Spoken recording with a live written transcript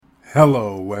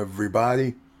Hello,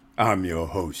 everybody. I'm your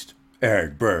host,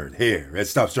 Eric Bird, here at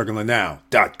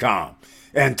StopStrugglingNow.com.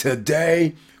 And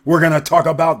today, we're going to talk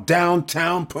about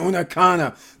downtown Punta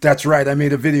Cana. That's right, I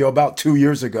made a video about 2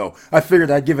 years ago. I figured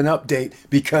I'd give an update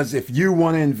because if you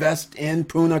want to invest in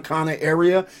Punta Cana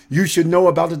area, you should know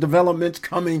about the developments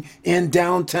coming in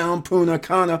downtown Punta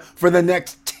Cana for the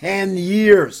next 10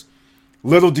 years.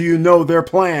 Little do you know their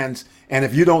plans, and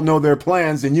if you don't know their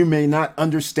plans, then you may not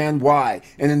understand why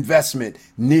an investment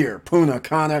near Punta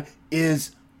Cana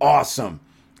is awesome.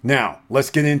 Now, let's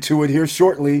get into it here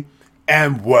shortly,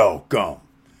 and welcome.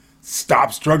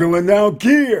 Stop Struggling Now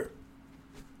gear.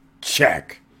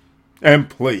 Check. And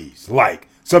please like,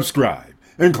 subscribe,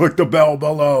 and click the bell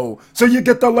below so you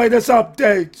get the latest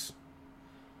updates.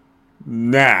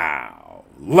 Now,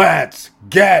 let's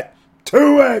get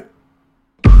to it.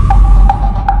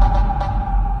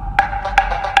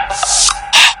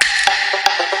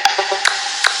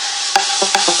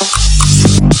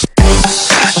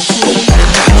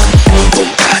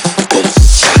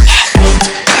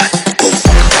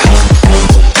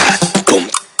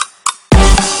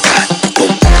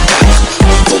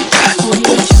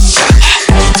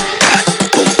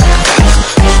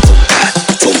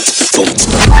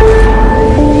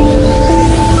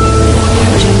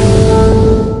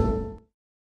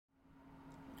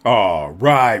 All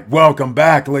right, welcome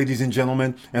back, ladies and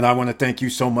gentlemen, and I want to thank you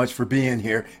so much for being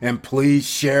here, and please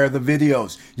share the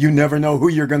videos. You never know who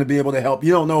you're going to be able to help.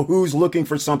 You don't know who's looking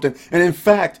for something, and in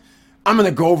fact, I'm going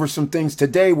to go over some things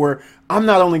today where I'm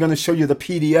not only going to show you the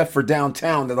PDF for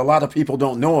downtown that a lot of people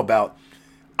don't know about,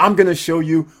 I'm going to show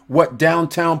you what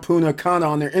downtown Punta Cana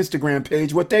on their Instagram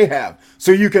page, what they have,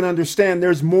 so you can understand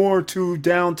there's more to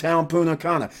downtown Punta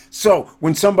Cana. So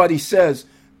when somebody says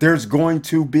there's going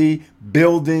to be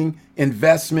building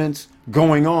investments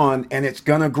going on and it's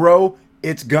going to grow,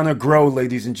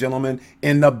 ladies and gentlemen,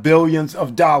 in the billions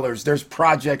of dollars. There's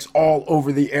projects all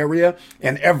over the area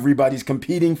and everybody's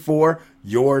competing for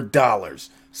your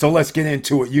dollars. So let's get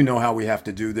into it. You know how we have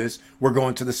to do this. We're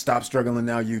going to the Stop Struggling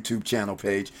Now YouTube channel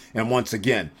page. And once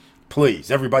again, please,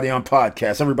 everybody on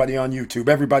podcasts, everybody on YouTube,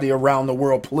 everybody around the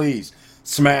world, please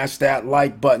smash that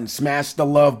like button, smash the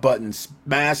love button,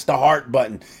 smash the heart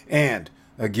button. And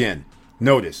again,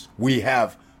 notice we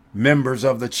have members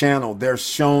of the channel. They're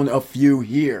shown a few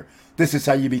here. This is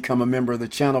how you become a member of the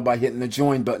channel, by hitting the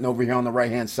join button over here on the right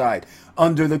hand side.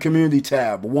 Under the community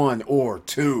tab, 1 or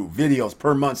 2 videos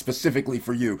per month specifically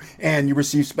for you. And you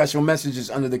receive special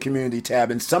messages under the community tab.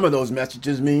 And some of those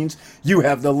messages means you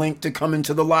have the link to come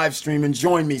into the live stream and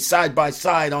join me side by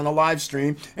side on a live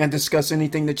stream and discuss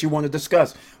anything that you want to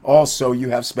discuss. Also, you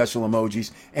have special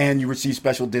emojis and you receive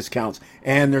special discounts.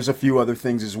 And there's a few other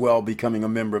things as well becoming a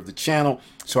member of the channel.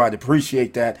 So I'd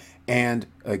appreciate that. And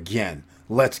again,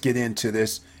 let's get into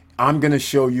this. I'm going to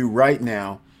show you right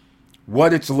now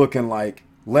what it's looking like.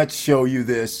 Let's show you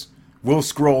this. We'll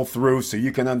scroll through so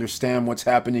you can understand what's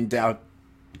happening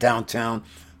downtown.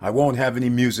 I won't have any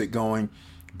music going,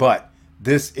 but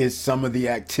this is some of the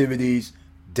activities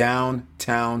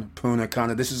downtown Punta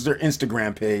Cana. This is their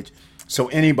Instagram page, so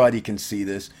anybody can see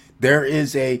this. There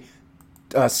is a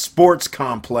sports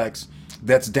complex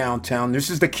that's downtown. This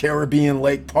is the Caribbean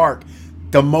Lake Park.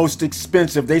 The most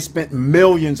expensive. They spent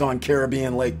millions on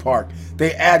Caribbean Lake Park.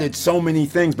 They added so many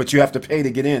things, but you have to pay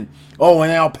to get in. Oh, and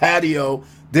El Patio,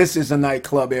 this is a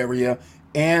nightclub area,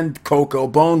 and Coco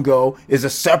Bongo is a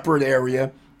separate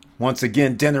area. Once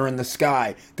again, Dinner in the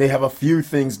Sky. They have a few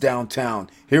things downtown.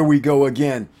 Here we go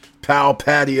again. Pal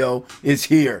Patio is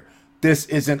here. This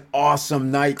is an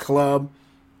awesome nightclub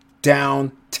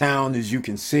downtown, as you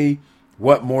can see.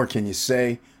 What more can you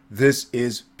say? This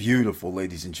is beautiful,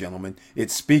 ladies and gentlemen. It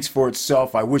speaks for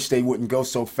itself. I wish they wouldn't go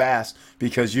so fast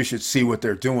because you should see what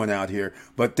they're doing out here.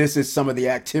 But this is some of the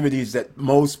activities that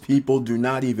most people do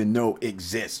not even know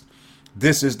exist.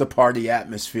 This is the party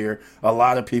atmosphere. A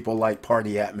lot of people like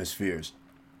party atmospheres.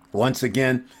 Once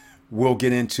again, we'll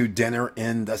get into Dinner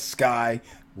in the Sky.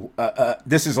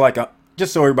 This is like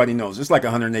just so everybody knows, it's like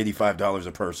 $185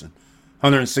 a person,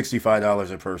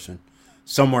 $165 a person.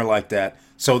 Somewhere like that.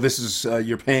 So this is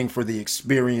you're paying for the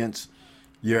experience.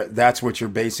 That's what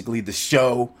you're basically, the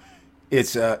show.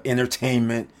 It's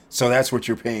entertainment. So that's what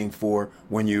you're paying for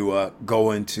when you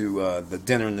go into the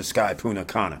Dinner in the Sky Punta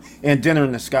Cana. And Dinner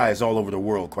in the Sky is all over the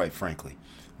world, quite frankly.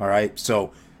 All right.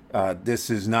 So this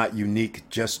is not unique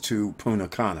just to Punta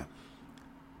Cana.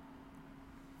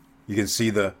 You can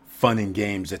see the fun and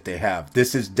games that they have.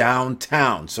 This is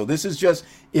downtown. So this is just,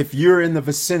 if you're in the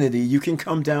vicinity, you can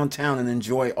come downtown and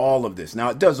enjoy all of this.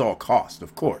 Now, it does all cost,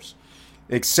 of course,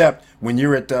 except when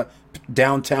you're at the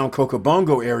downtown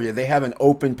Cocobongo area, they have an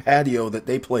open patio that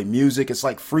they play music. It's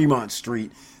like Fremont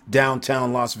Street,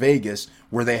 downtown Las Vegas,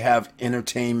 where they have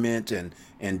entertainment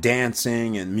and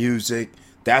dancing and music.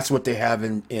 That's what they have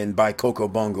in by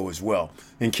Cocobongo as well,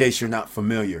 in case you're not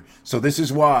familiar. So this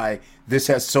is why this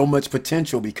has so much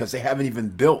potential, because they haven't even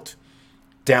built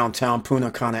downtown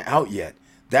Punta Cana out yet.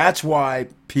 That's why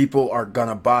people are going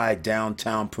to buy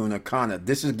downtown Punta Cana.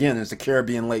 This, again, is the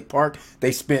Caribbean Lake Park.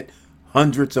 They spent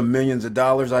hundreds of millions of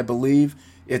dollars, I believe.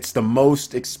 It's the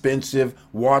most expensive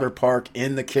water park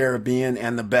in the Caribbean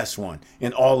and the best one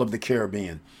in all of the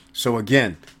Caribbean. So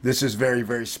again, this is very,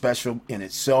 very special in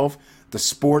itself. The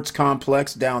sports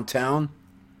complex downtown,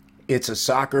 it's a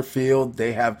soccer field.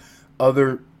 They have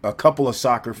a couple of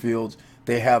soccer fields.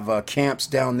 They have camps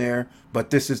down there, but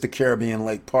this is the Caribbean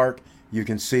Lake Park. You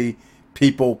can see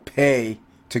people pay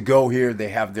to go here. They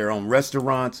have their own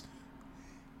restaurants,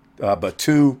 but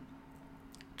too.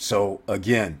 So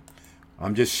again,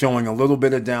 I'm just showing a little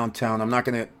bit of downtown. I'm not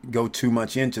going to go too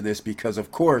much into this because,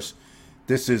 of course,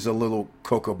 this is a little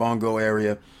Cocobongo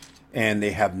area, and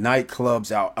they have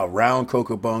nightclubs out around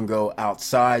Cocobongo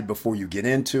outside before you get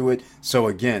into it. So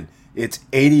again, it's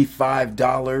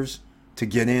 $85 to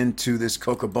get into this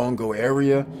Cocobongo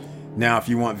area. Now, if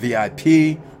you want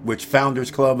VIP, which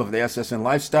Founders Club of the SSN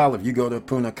Lifestyle, if you go to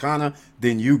Punta Cana,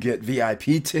 then you get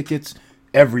VIP tickets.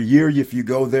 Every year, if you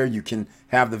go there, you can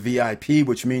have the VIP,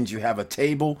 which means you have a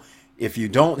table. If you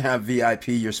don't have VIP,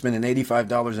 you're spending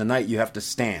 $85 a night. You have to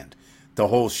stand the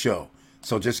whole show.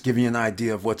 So just give you an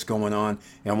idea of what's going on.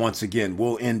 And once again,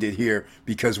 we'll end it here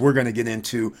because we're going to get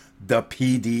into the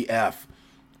PDF.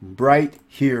 Right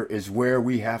here is where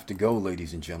we have to go,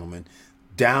 ladies and gentlemen.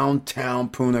 Downtown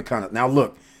Punta Cana. Now,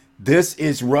 look, this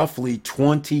is roughly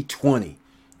 2020.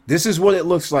 This is what it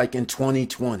looks like in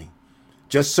 2020.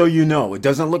 Just so you know, it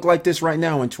doesn't look like this right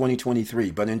now in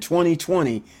 2023, but in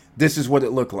 2020, this is what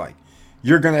it looked like.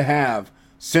 You're going to have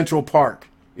Central Park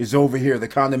is over here, the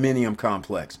condominium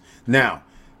complex. Now,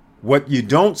 what you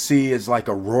don't see is like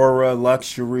Aurora,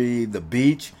 Luxury, the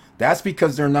beach. That's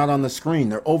because they're not on the screen.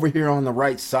 They're over here on the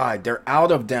right side. They're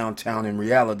out of downtown in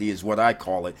reality is what I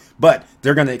call it. But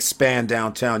they're going to expand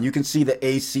downtown. You can see the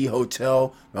AC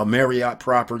Hotel, a Marriott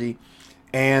property,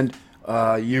 and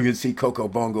you can see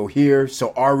Cocobongo here.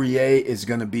 So REA is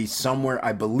going to be somewhere.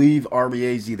 I believe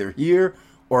REA is either here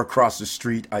or across the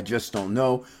street. I just don't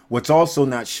know. What's also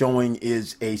not showing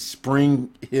is a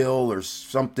Spring Hill or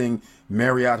something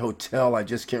Marriott Hotel. I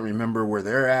just can't remember where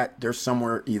they're at. They're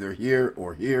somewhere either here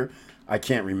or here. I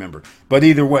can't remember. But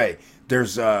either way,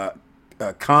 there's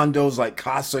condos like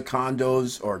Casa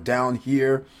Condos or down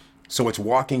here. So it's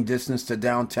walking distance to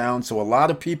downtown. So a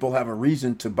lot of people have a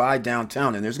reason to buy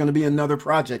downtown. And there's going to be another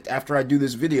project after I do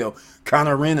this video.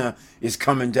 Cana is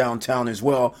coming downtown as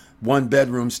well. 1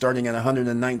 bedroom starting at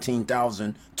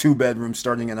 $119,000. 2 bedrooms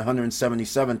starting at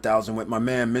 $177,000 with my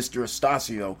man, Mr.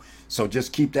 Estacio. So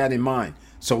just keep that in mind.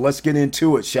 So let's get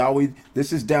into it, shall we?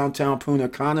 This is downtown Punta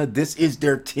Cana. This is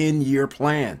their 10-year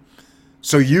plan.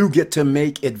 So you get to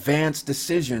make advanced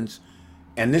decisions.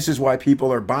 And this is why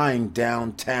people are buying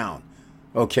downtown.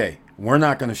 Okay, we're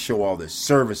not going to show all this.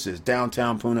 Services,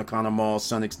 downtown Punta Cana Mall,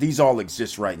 Sunix, these all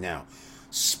exist right now.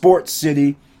 Sports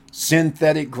City,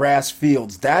 synthetic grass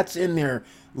fields, that's in their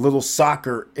little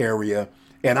soccer area.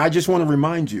 And I just want to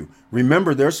remind you,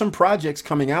 remember, there's some projects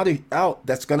coming out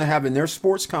that's going to have in their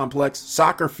sports complex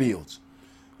soccer fields.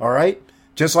 All right?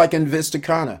 Just like in Vista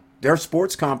Cana. Their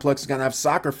sports complex is going to have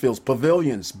soccer fields,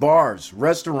 pavilions, bars,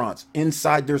 restaurants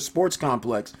inside their sports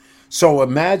complex. So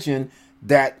imagine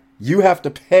that you have to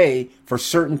pay for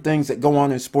certain things that go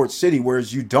on in Sports City,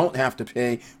 whereas you don't have to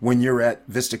pay when you're at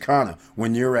Vista Cana,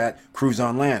 when you're at Cruise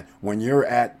on Land, when you're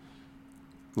at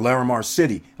Larimar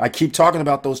City. I keep talking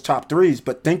about those top threes,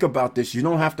 but think about this. You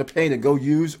don't have to pay to go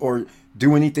use or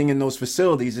do anything in those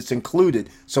facilities. It's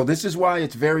included. So this is why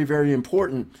it's very, very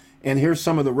important. And here's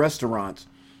some of the restaurants.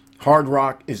 Hard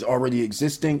Rock is already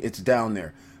existing. It's down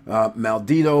there.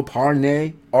 Maldito,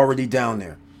 Parnay, already down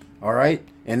there. All right.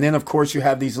 And then, of course, you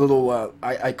have these little,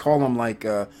 I call them like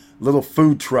little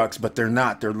food trucks, but they're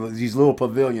not. They're these little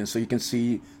pavilions. So you can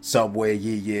see Subway,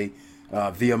 Yee,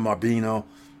 Via Marbino,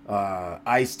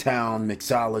 Icetown,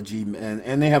 Mixology,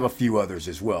 and they have a few others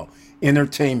as well.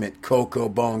 Entertainment,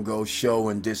 Cocobongo, show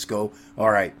and disco. All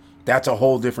right. That's a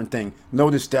whole different thing.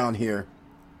 Notice down here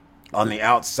on the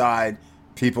outside,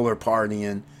 people are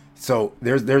partying. So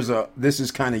this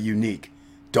is kind of unique.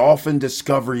 Dolphin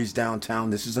Discoveries downtown.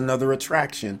 This is another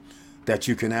attraction that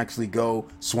you can actually go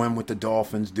swim with the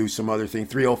dolphins, do some other thing.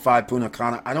 305 Punta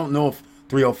Cana. I don't know if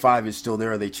 305 is still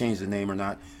there. They changed the name or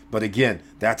not. But again,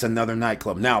 that's another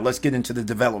nightclub. Now, let's get into the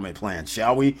development plan,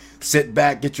 shall we? Sit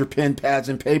back, get your pen, pads,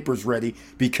 and papers ready,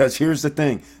 because here's the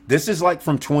thing. This is like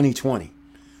from 2020.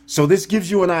 So this gives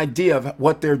you an idea of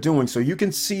what they're doing. So you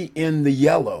can see in the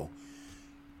yellow,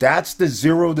 that's the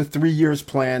 0 to 3 years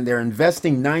plan. They're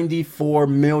investing $94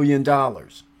 million.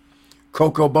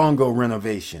 Coco Bongo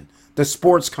renovation. The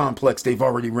sports complex they've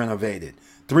already renovated.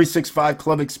 365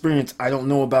 Club Experience, I don't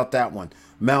know about that one.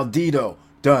 Maldito,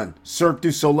 done. Cirque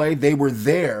du Soleil, they were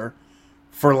there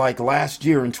for like last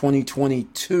year in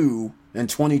 2022 and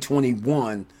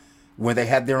 2021 where they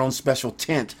had their own special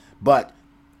tent, but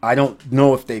I don't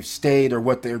know if they've stayed or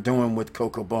what they're doing with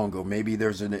Coco Bongo. Maybe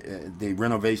the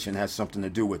renovation has something to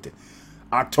do with it.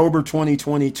 October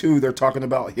 2022, they're talking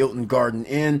about Hilton Garden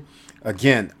Inn.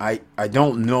 Again, I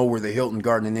don't know where the Hilton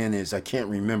Garden Inn is. I can't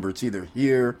remember. It's either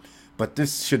here, but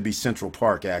this should be Central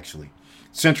Park, actually.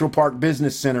 Central Park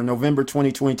Business Center, November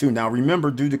 2022. Now,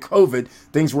 remember, due to COVID,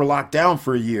 things were locked down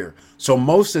for a year. So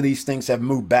most of these things have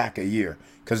moved back a year.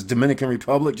 Because Dominican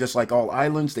Republic, just like all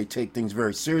islands, they take things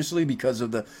very seriously because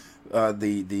of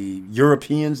the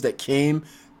Europeans that came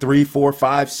 300, 400,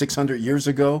 500, 600 years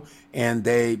ago, and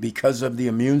because of the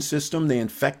immune system, they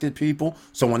infected people.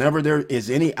 So whenever there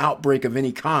is any outbreak of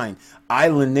any kind,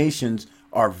 island nations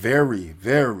are very,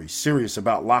 very serious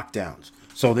about lockdowns.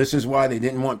 So this is why they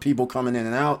didn't want people coming in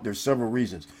and out. There's several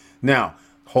reasons. Now,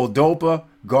 Holdopa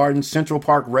Garden Central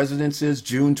Park Residences,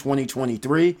 June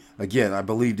 2023. Again, I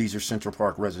believe these are Central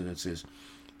Park residences.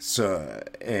 So,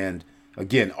 and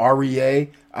again, REA,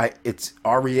 I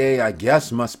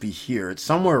guess must be here. It's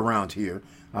somewhere around here.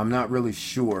 I'm not really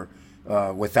sure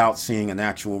without seeing an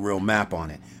actual real map on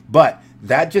it. But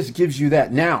that just gives you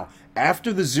that. Now,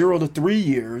 after the 0 to 3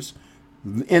 years,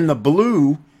 in the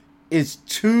blue is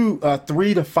 3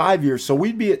 to 5 years. So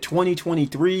we'd be at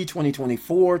 2023,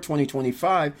 2024,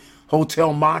 2025.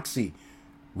 Hotel Moxie,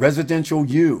 Residential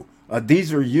U.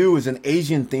 These are U is an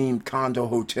Asian themed condo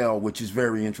hotel, which is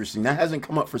very interesting. That hasn't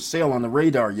come up for sale on the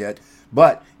radar yet,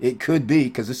 but it could be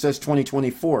because it says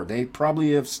 2024. They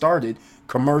probably have started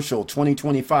commercial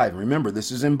 2025. Remember,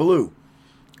 this is in blue.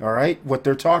 All right, what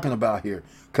they're talking about here.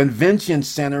 Convention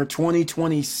Center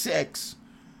 2026.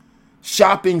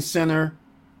 Shopping Center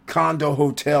condo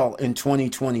hotel in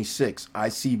 2026. I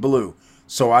see blue.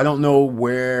 So I don't know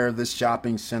where the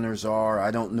shopping centers are.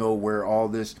 I don't know where all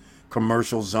this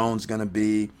commercial zone's going to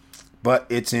be, but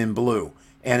it's in blue.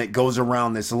 And it goes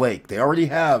around this lake. They already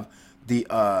have the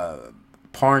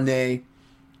Parnay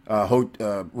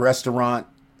restaurant,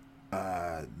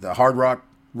 the Hard Rock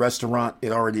restaurant.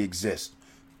 It already exists.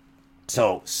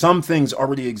 So some things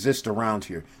already exist around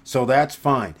here. So that's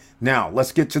fine. Now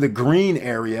let's get to the green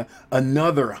area.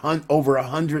 Another over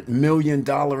 $100 million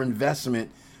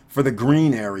investment for the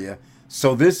green area.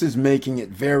 So this is making it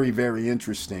very, very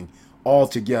interesting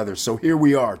altogether. So here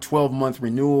we are, 12-month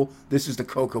renewal. This is the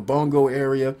Coco Bongo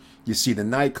area. You see the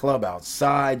nightclub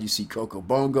outside. You see Coco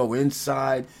Bongo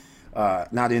inside.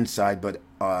 Not inside, but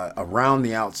around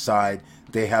the outside.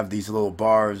 They have these little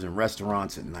bars and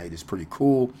restaurants at night. It's pretty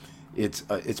cool. It's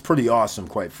pretty awesome,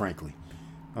 quite frankly,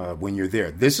 when you're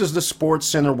there. This is the sports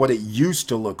center, what it used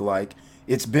to look like.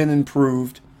 It's been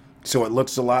improved, so it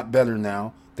looks a lot better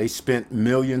now. They spent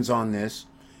millions on this.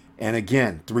 And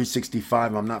again,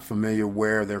 365, I'm not familiar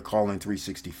where they're calling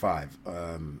 365.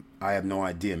 I have no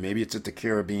idea. Maybe it's at the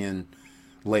Caribbean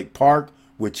Lake Park,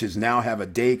 which is now have a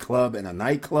day club and a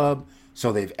nightclub.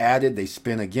 So they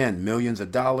spent, again, millions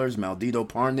of dollars. Maldito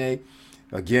Parnay.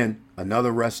 Again,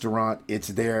 another restaurant. It's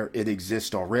there. It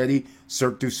exists already.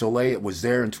 Cirque du Soleil. It was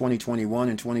there in 2021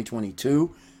 and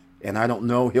 2022. And I don't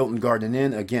know. Hilton Garden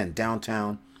Inn. Again,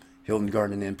 downtown. Hilton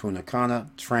Garden Inn, Punta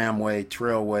Cana. Tramway,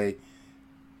 Trailway.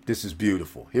 This is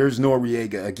beautiful. Here's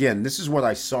Noriega. Again, this is what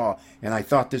I saw. And I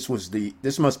thought this must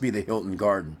be the Hilton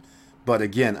Garden. But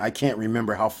again, I can't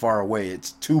remember how far away.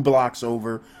 It's 2 blocks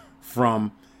over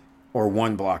from, or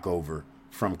 1 block over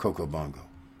from Coco Bongo.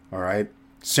 All right.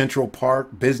 Central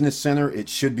Park Business Center, it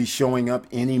should be showing up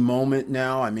any moment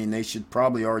now. I mean, they should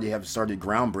probably already have started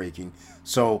groundbreaking.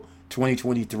 So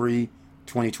 2023,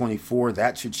 2024,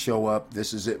 that should show up.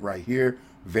 This is it right here.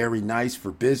 Very nice for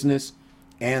business.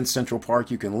 And Central Park,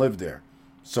 you can live there.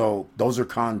 So those are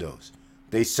condos.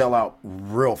 They sell out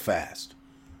real fast.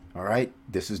 All right.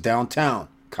 This is downtown.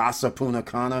 Casa Punta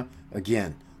Cana.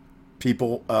 Again,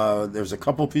 people, there's a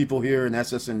couple people here in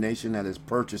SSN Nation that has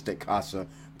purchased at Casa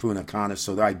Punta Cana,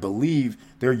 so I believe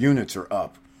their units are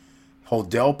up.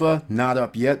 Holdelpa, not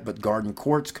up yet, but Garden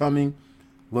Court's coming.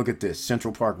 Look at this,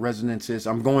 Central Park Residences.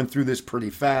 I'm going through this pretty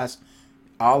fast.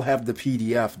 I'll have the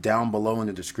PDF down below in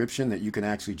the description that you can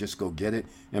actually just go get it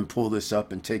and pull this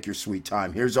up and take your sweet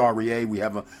time. Here's REA. We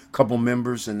have a couple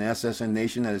members in the SSN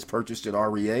Nation that has purchased at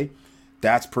REA.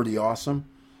 That's pretty awesome.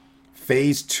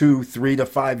 Phase 2, 3 to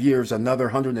 5 years, another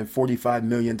 $145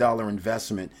 million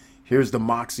investment. Here's the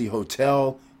Moxie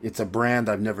Hotel. It's a brand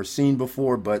I've never seen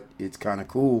before, but it's kind of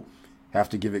cool. Have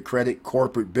to give it credit.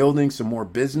 Corporate building, some more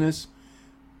business.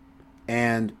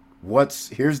 And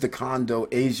here's the condo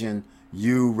Asian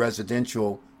U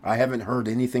residential. I haven't heard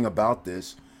anything about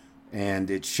this, and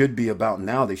it should be about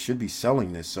now. They should be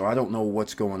selling this, so I don't know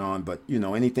what's going on, but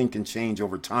anything can change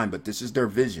over time, but this is their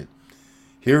vision.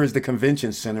 Here is the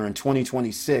convention center in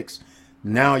 2026.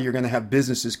 Now you're going to have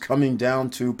businesses coming down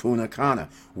to Punta Cana.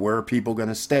 Where are people going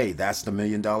to stay? That's the $1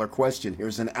 million question.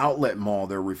 Here's an outlet mall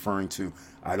they're referring to.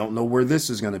 I don't know where this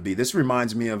is going to be. This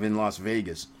reminds me of in Las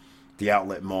Vegas, the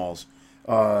outlet malls.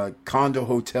 Condo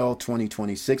hotel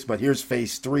 2026, but here's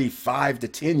phase 3, 5 to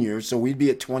 10 years. So we'd be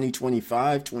at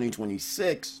 2025,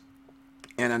 2026,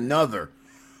 and another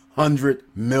 $100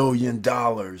 million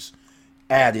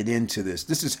added into this.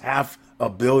 This is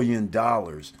 $500 million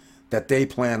that they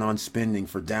plan on spending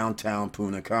for downtown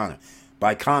Punta Cana.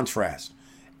 By contrast,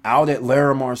 out at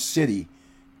Larimar City,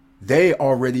 they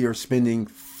already are spending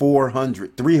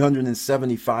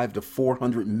 $375 to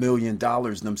 $400 million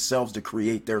themselves to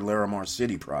create their Larimar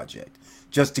City project,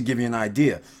 just to give you an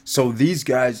idea. So these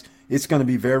guys, it's going to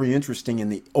be very interesting in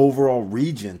the overall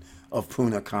region of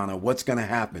Punta Cana, what's going to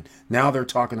happen. Now they're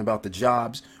talking about the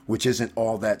jobs, which isn't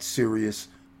all that serious.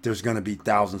 There's going to be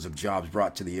thousands of jobs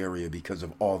brought to the area because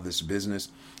of all this business.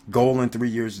 Goal in 3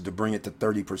 years is to bring it to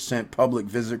 30%. Public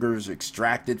visitors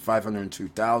extracted,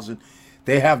 502,000.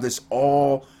 They have this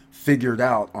all figured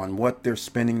out on what they're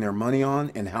spending their money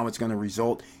on and how it's going to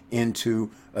result into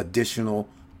additional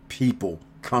people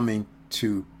coming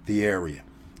to the area.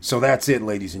 So that's it,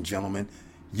 ladies and gentlemen.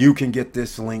 You can get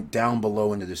this link down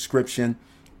below in the description.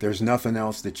 There's nothing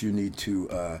else that you need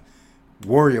to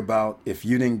worry about. If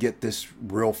you didn't get this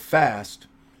real fast,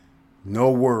 no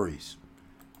worries.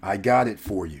 I got it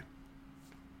for you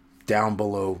down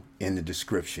below in the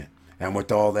description. And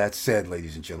with all that said,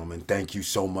 ladies and gentlemen, thank you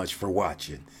so much for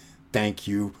watching. Thank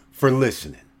you for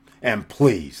listening. And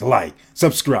please like,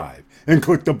 subscribe, and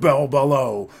click the bell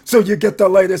below so you get the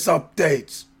latest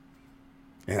updates.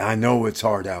 And I know it's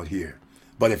hard out here,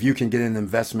 but if you can get an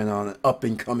investment on an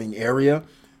up-and-coming area,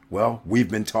 well,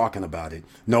 we've been talking about it.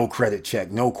 No credit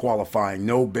check, no qualifying,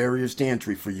 no barriers to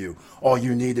entry for you. All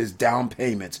you need is down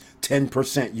payments,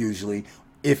 10% usually,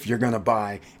 if you're going to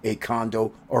buy a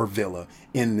condo or villa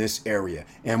in this area.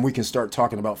 And we can start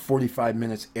talking about 45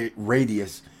 minutes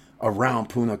radius around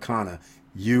Punta Cana.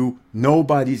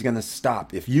 Nobody's going to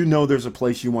stop. If you know there's a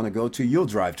place you want to go to, you'll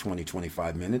drive 20,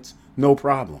 25 minutes. No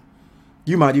problem.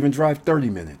 You might even drive 30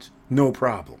 minutes. No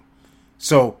problem.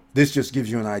 So this just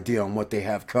gives you an idea on what they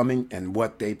have coming and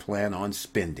what they plan on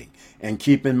spending. And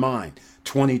keep in mind,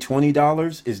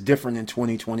 $2020 is different than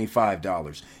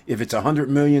 $2025. If it's $100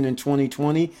 million in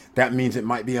 2020, that means it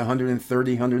might be $130,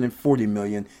 $140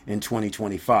 million in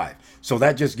 2025. So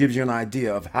that just gives you an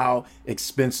idea of how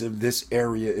expensive this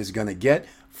area is going to get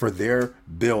for their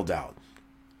build out.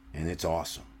 And it's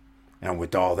awesome. And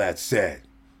with all that said,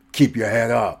 keep your head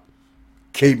up,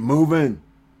 keep moving,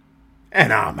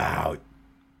 and I'm out.